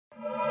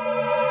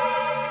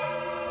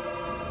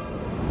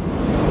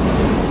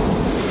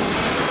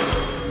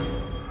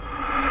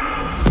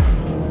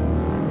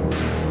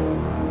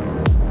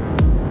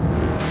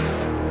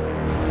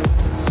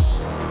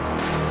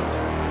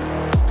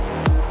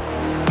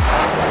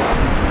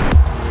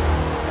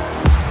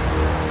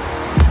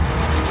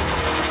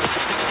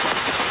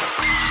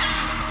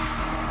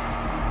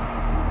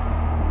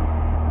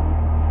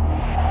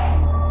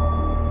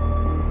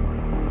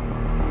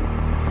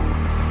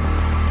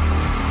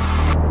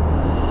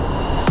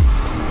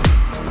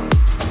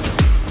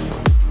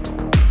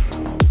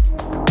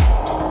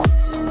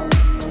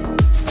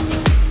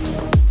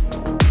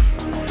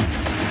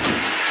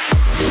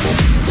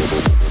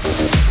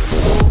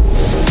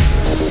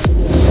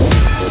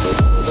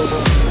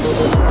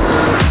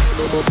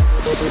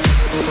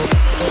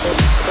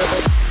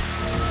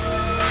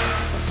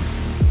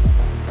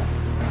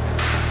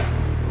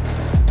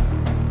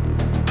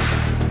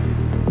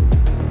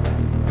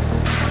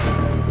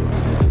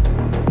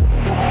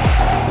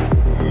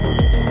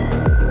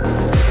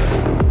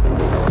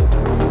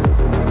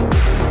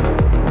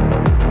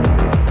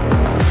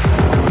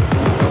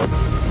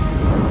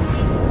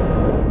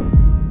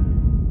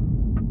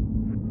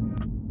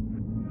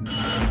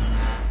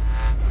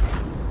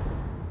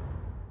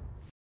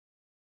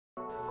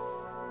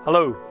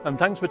Hello, and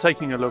thanks for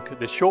taking a look at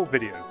this short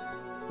video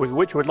with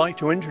which we'd like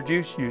to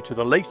introduce you to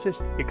the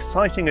latest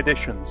exciting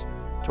additions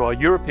to our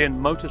European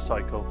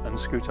motorcycle and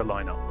scooter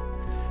lineup.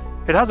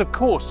 It has, of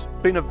course,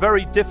 been a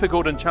very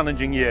difficult and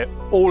challenging year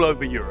all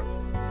over Europe.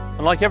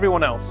 And like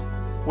everyone else,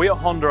 we at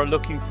Honda are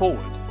looking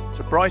forward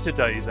to brighter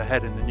days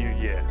ahead in the new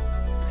year.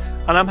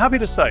 And I'm happy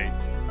to say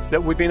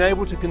that we've been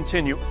able to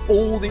continue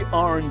all the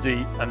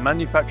R&D and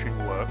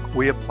manufacturing work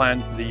we have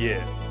planned for the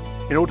year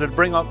in order to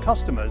bring our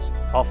customers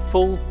our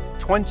full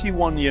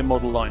 21-year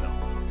model lineup,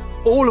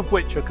 all of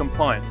which are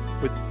compliant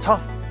with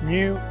tough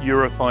new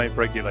Euro 5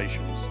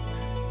 regulations.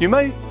 You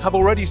may have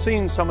already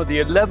seen some of the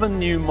 11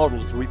 new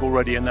models we've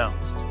already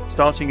announced,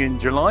 starting in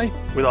July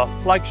with our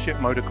flagship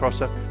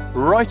motocrosser,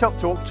 right up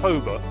to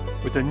October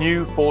with the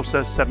new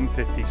Forza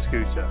 750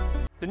 scooter.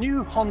 The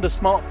new Honda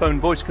smartphone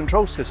voice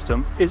control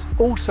system is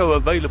also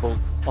available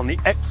on the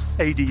X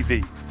ADV,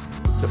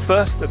 the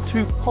first of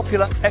two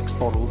popular X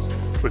models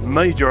with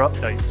major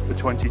updates for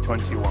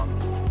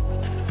 2021.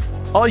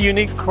 Our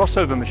unique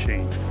crossover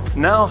machine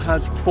now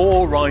has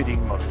 4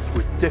 riding modes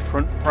with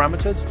different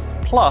parameters,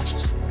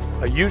 plus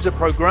a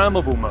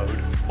user-programmable mode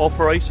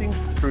operating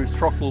through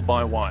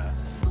throttle-by-wire.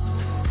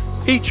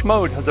 Each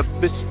mode has a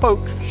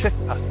bespoke shift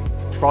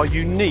pattern for our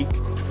unique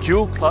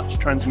dual-clutch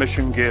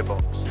transmission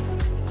gearbox.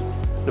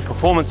 The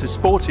performance is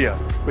sportier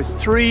with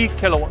 3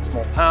 kilowatts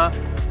more power,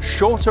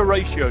 shorter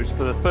ratios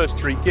for the first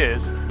 3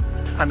 gears,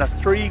 and a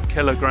 3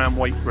 kilogram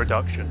weight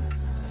reduction.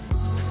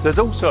 There's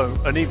also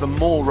an even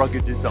more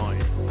rugged design,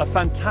 a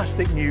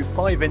fantastic new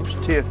 5-inch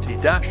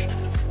TFT dash,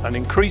 and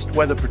increased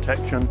weather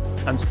protection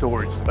and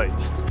storage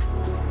space.